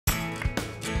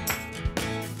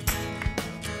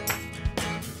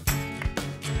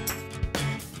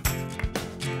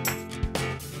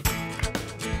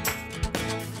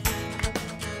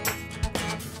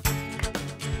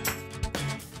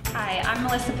I'm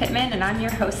Melissa Pittman and I'm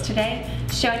your host today,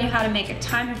 showing you how to make a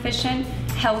time-efficient,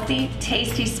 healthy,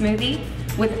 tasty smoothie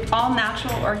with all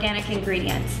natural organic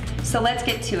ingredients. So let's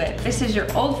get to it. This is your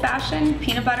old-fashioned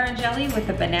peanut butter and jelly with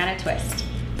a banana twist.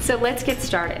 So let's get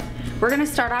started. We're gonna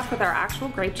start off with our actual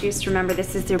grape juice. Remember,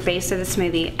 this is your base of the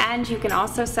smoothie, and you can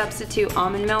also substitute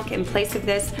almond milk in place of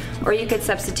this, or you could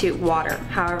substitute water,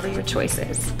 however your choice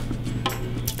is.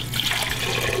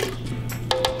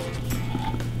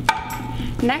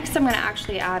 Next, I'm gonna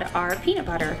actually add our peanut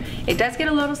butter. It does get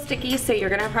a little sticky, so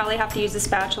you're gonna probably have to use a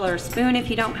spatula or a spoon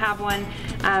if you don't have one,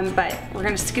 but we're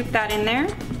gonna scoop that in there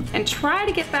and try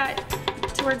to get that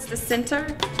towards the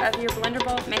center of your blender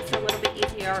bowl. It makes it a little bit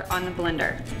easier on the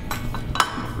blender.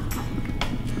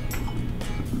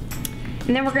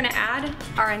 And then we're gonna add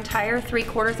our entire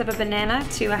 3/4 of a banana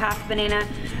to a half banana.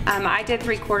 I did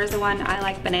 3/4 of one, I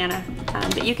like banana,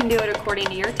 but you can do it according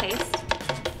to your taste.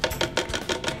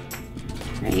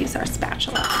 We're gonna use our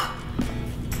spatula.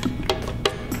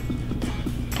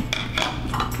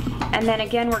 And then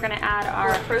again, we're gonna add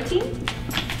our protein,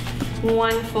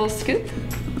 1 full scoop.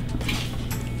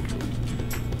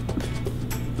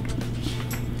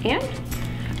 And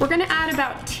we're gonna add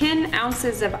about 10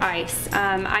 ounces of ice.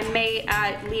 I may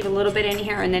leave a little bit in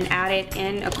here and then add it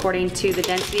in according to the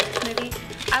density of the smoothie.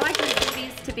 I like the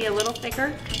smoothies to be a little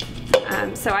thicker,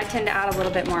 so I tend to add a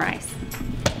little bit more ice.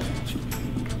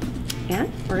 And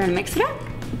we're gonna mix it up.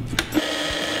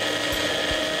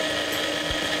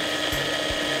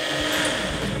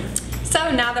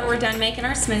 So now that we're done making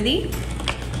our smoothie,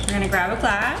 we're gonna grab a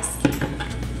glass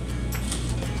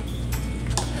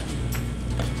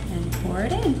and pour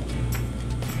it in.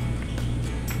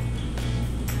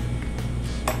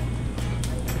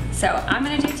 So I'm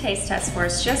gonna do a taste test for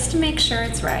us just to make sure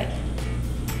it's right.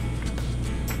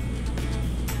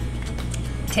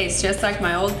 Tastes just like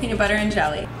my old peanut butter and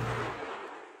jelly.